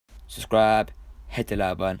subscribe, hit the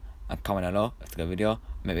like button, and comment below. Let's get a video.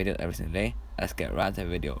 Make videos every single day. Let's get right to the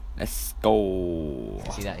video. Let's go.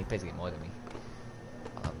 See that? He plays the game more than me.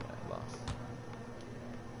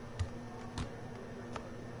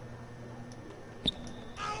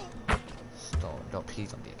 Stop. No,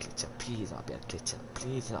 please don't be a glitcher. Please don't be a glitcher.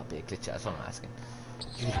 Please don't be a glitcher. That's what I'm asking.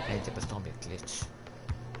 You the glitcher, but don't be a glitch.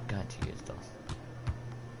 Guarantee you though.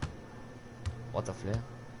 What the flare?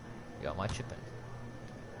 You got my chip in.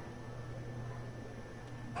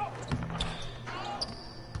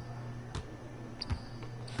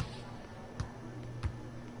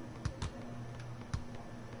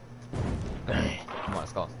 Come on,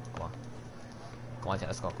 let's go. Come on. Come on,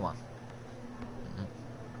 let's go. Come on.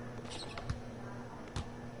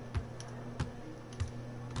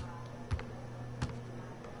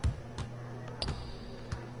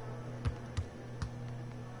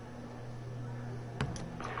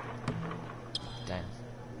 Damn.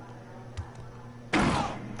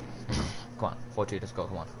 Come on, 4-2, let's go,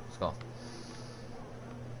 come on, let's go.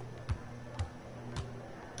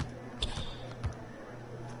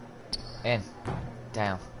 In.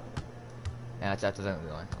 Down. Yeah, that doesn't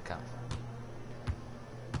really line. Okay.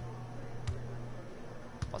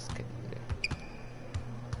 What's the kid do?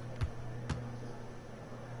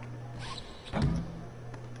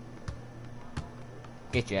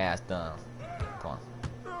 Get your ass done. Come on.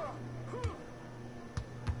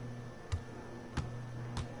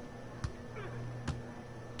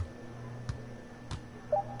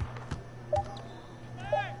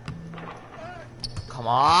 Come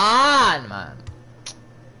on, man.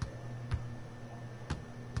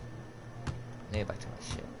 Need to get back to my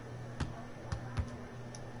shit.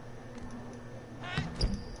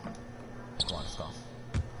 Come on, let's go.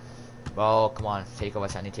 Bro, come on. Take over.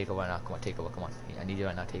 I need to take over now. Come on, take over. Come on. I need you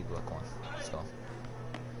right now. Take over. Come on. Let's go.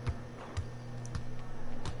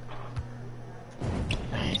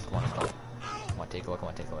 Come on, let's go. Come on, take over. Come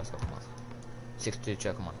on, take over. Let's go. Come on. 6-2,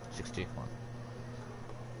 check. Come on. 6-2. Come on.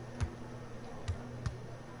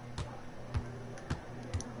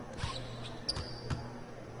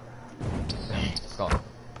 Let's go.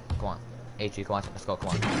 Come on. 8-2, come on. Let's go. Come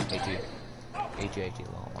on. 8-2. 8-2.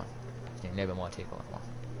 Come on. Come on. Just need a little bit more take over. Come on.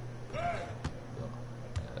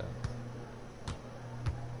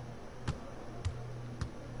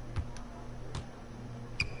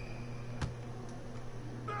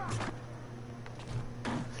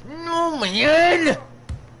 No, man!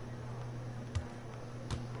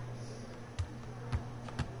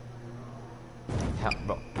 Hell,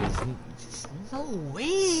 bro. There's no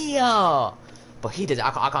way! But he did it.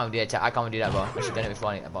 I can't do that. I can't do that, bro. I should have done it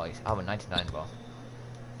before. But I have a 99, bro.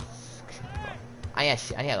 I got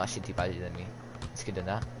shitty badges than me. This kid did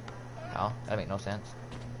that. How? That make no sense.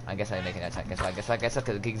 I guess I'm making that attack. Guess what? Because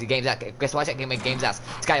the game's ass. Guess what? I can make game's ass.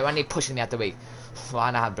 This guy randomly pushing me out the way.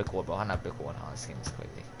 I don't have brick wall, bro. I don't have brick wall now. This game is crazy.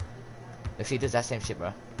 Look, see, he does that same shit, bro.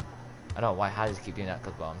 I don't know why. How does he keep doing that?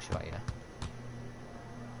 Because, bro, I'm sure, you know.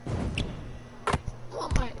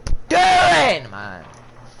 What am I doing, man?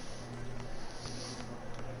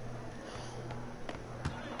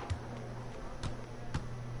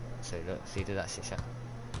 So look, see, he did that shit.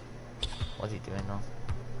 What's he doing now?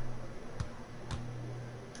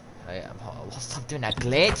 Stop doing that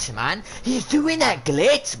glitch, man. He's doing that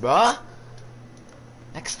glitch, bro.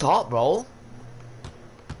 Like, stop, bro.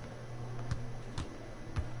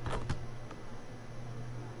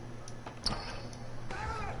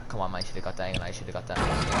 Come on, man. I should have got that. I should have got that.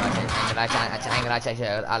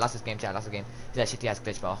 I lost this game, chat. I lost the game. Did that shitty ass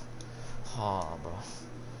glitch, bro. Oh, bro.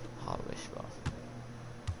 I wish, bro.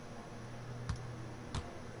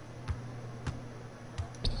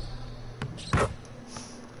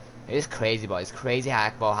 It is crazy, bro. It's crazy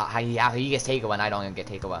how he gets takeover and I don't even get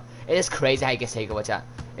takeover. It is crazy how he gets takeover, chat.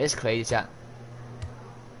 It is crazy, chat.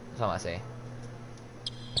 That's what I'm gonna say.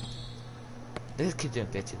 This kid's doing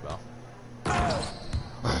glitches, bro.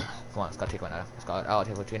 Come on, let's go take one now. Let's go. Oh,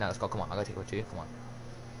 take one 2 now. Let's go. Come on, I gotta take one 2. Come on.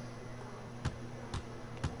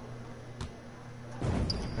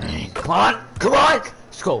 Come on, come on.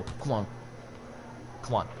 Let's go. Come on.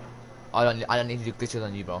 Come on. I don't need to do glitches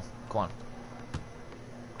on you, bro. Come on.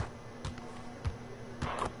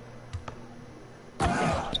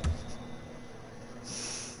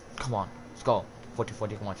 Come on, let's go.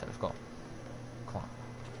 40-40, come on, chat, let's go. Come on.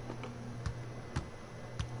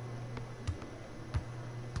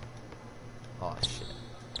 Oh shit.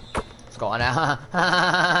 Let's go. And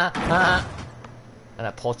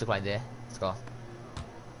a poster right there. Let's go.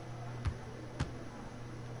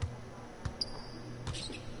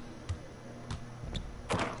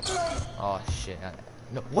 Oh shit.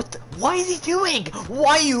 No, what the, why is he doing?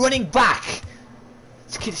 Why are you running back?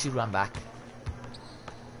 This kid should run back.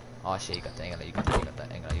 Oh shit, you got that, you got that, you got that, you got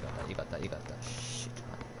that, you got that, you got that, you got that. Shit,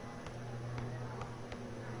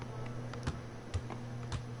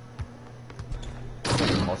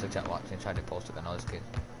 man. Post it, chat, watch, and try to post it, I know this kid.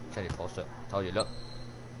 Try to post it. Told you, look.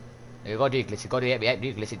 You go do your glitches, go do it, do your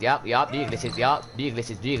glitches, yup, do your glitches, yup, do your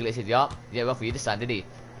glitches, yup. He didn't work for you this time, did he? He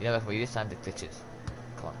didn't work for you this time, the glitches.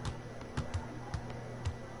 Come on.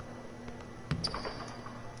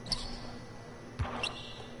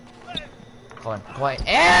 Come on,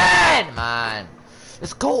 in, man.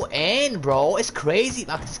 Let's go in, bro. It's crazy,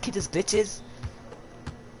 man. This kid just glitches.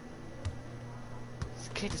 This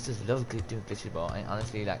kid just loves doing glitches, bro. And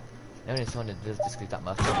honestly, like, never been someone that does this glitch that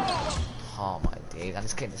much. Oh my days, and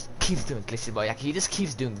this kid just keeps doing glitches, bro. Like, he just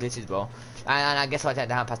keeps doing glitches, bro. And I guess what? They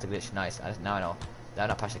haven't passed the glitch. Nice. Now I know. They have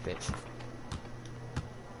not passed the glitch.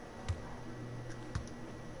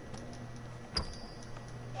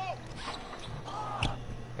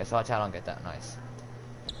 Guess what? I don't get that. Nice.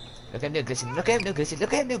 Look at him do glitching. Look at him do glitching.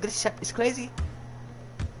 Look at him do glitching. It's crazy.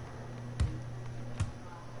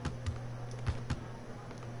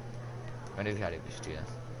 I'm gonna try to glitch too.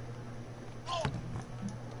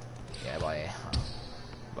 Yeah, boy. Yeah.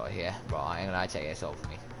 Bro, here, bro. I ain't gonna check it over for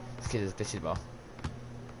me. This kid is glitchy, bro.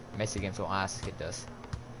 Makes the game so ass. This kid does.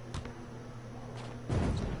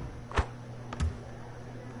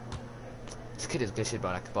 This kid is glitchy,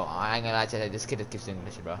 bro. Like, bro, I ain't gonna lie to you, this kid just keeps doing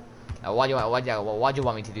glitchy, bro. Now, what do you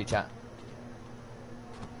want me to do, chat?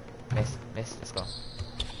 Miss, let's go.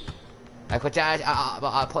 Like, what chat?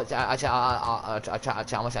 I'll chat.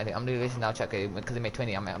 I'm doing glitches now, chat. Because they made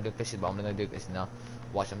 20. I'm doing glitches, bro. I'm gonna do glitches now.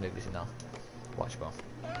 Watch, I'm doing glitches now. Watch, bro.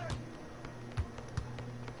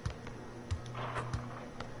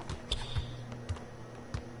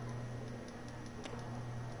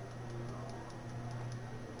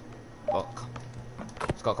 Look.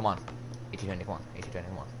 Let's go, come on. 80-20, come on. 80-20,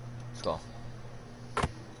 come on. Let's go.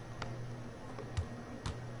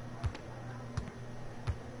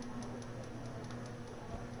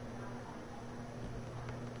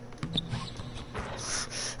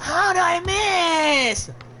 How did I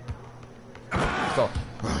miss? Let's go.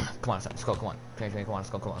 Come on, let's go, come on. 20-20, come on, let's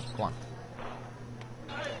go, come on.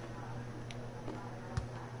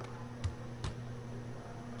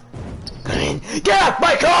 Get up,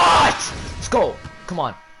 my God! Let's go. Come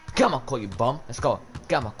on. Get on my court, you bum. Let's go.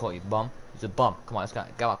 Get on my court, you bum. He's a bum. Come on, let's go.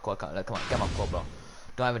 Get on my court. Come on, get on my court, bro.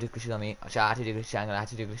 Don't ever do glitches on me. I have to do glitches. I'm gonna have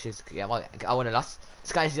to do glitches. Yeah, well, I would have lost.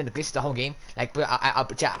 This guy's doing the glitches the whole game. Like, when I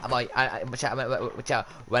got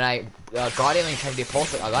him and he tried to do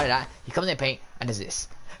post, I got it at. He comes in paint and does this.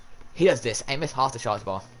 He does this. I missed half the shots,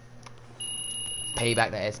 bro.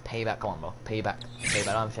 Payback, that is. Payback. Come on, bro. Payback. I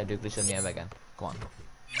don't try to do glitches on me ever again. Come on.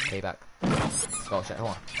 Payback. Let's go, shit. Come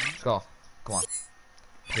on. Let's go. Come on.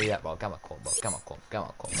 Payback, bro. Get my court, bro. Get my court,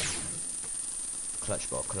 bro. Clutch,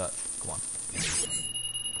 bro. Clutch. Come on.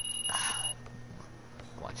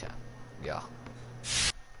 Come on, chat. Yeah.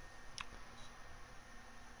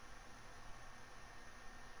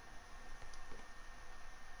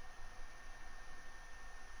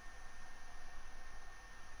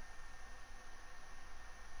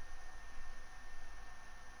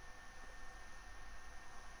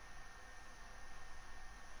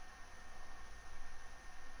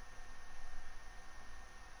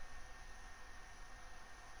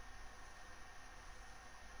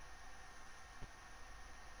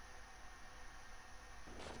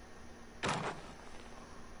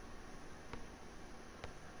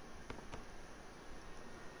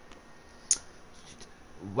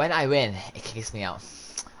 When I win, it kicks me out.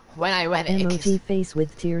 When I win, it kicks... Emoji face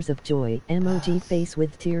with tears of joy. Emoji face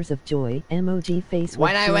with tears of joy. Emoji face with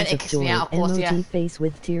when I win, tears it of kicks joy. me out, of course, yeah. Emoji face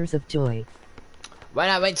with tears of joy. When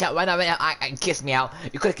I went, chat, it kissed me out.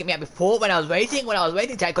 You could have kicked me out before when I was waiting. Chat,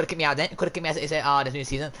 you could have kicked me out then. You could have kicked me out. It said, there's a new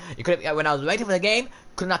season. You could have, when I was waiting for the game,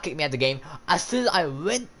 could not kick me out of the game. As soon as I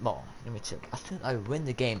win, well, let me check. As soon as I win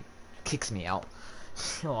the game, kicks me out.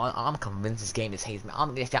 No, I'm convinced this game just hates me.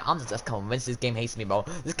 I'm just convinced this game hates me, bro.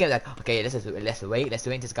 This game's like, okay, let's wait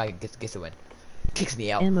until this guy gets a win. Kicks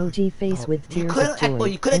me out. Emoji face with tears of joy.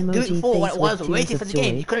 You couldn't do it before while I was waiting for the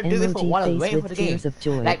game. You couldn't do it before while I was waiting for the game.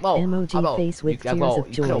 Like, bro, emoji face with tears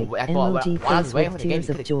of joy. Emoji face with tears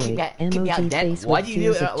of joy. Emoji face with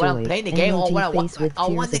tears of joy. When I'm playing the game or when I won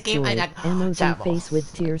the game and like, emoji face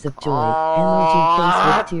with tears of joy. Emoji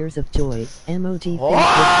face with tears of joy. Emoji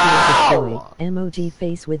face with tears of joy. Emoji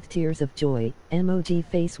face with tears of joy. Emoji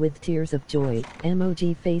face with tears of joy.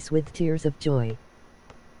 Emoji face with tears of joy.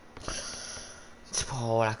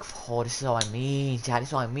 Oh, like, oh, this is what I mean, chat. This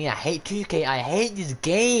is what I mean. I hate 2K. I hate this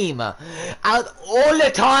game. Out all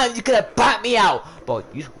the time, you could have bat me out, but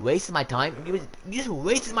you just wasted my time. You just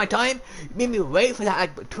wasted my time. You made me wait for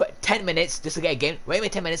that like 10 minutes just to get a game. Wait me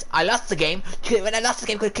 10 minutes. I lost the game. When I lost the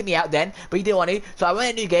game, you could have kicked me out then, but you didn't want to. So I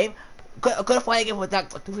went a new game. Couldn't find a game for like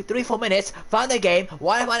 3-4 minutes. Found the game.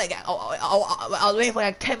 Why find a game? I was waiting for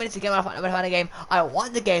like 10 minutes to get when I found a game. I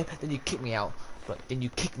won the game. Then you kicked me out. But then you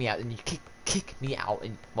kicked me out. Then you kick me out.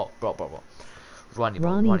 And bro. Ronnie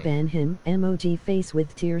ban him. Emoji face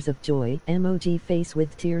with tears of joy. Emoji face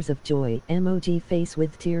with tears of joy. Emoji face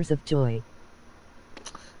with tears of joy.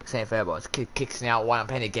 Same fair, bro. Kicks me out while I'm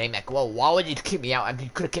playing the game. Like, well, why would you kick me out? I mean,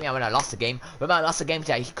 you could have kicked me out when I lost the game. When I lost the game, he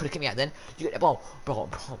could have kicked me out then. Bro,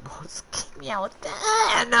 just kick me out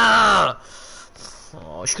then. No.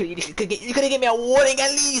 Oh, you could have given me a warning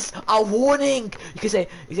at least. A warning. You could say,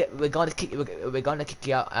 we're gonna kick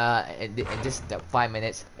you out in just 5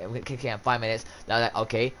 minutes. We're gonna kick you out in 5 minutes. Then I was like,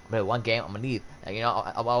 okay, I'm gonna one game. I'm gonna leave. Like, you know,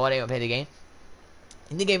 I want to play the game.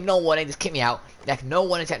 And they gave no warning, just kick me out. Like no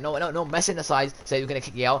warning, no message aside, say you're gonna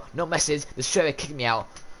kick me out. No message, just straight away kick me out.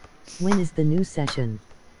 When is the new session?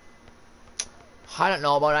 I don't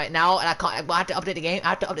know about right now, and I have to update the game. I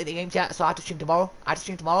have to update the game chat, so I have to stream tomorrow.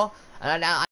 And now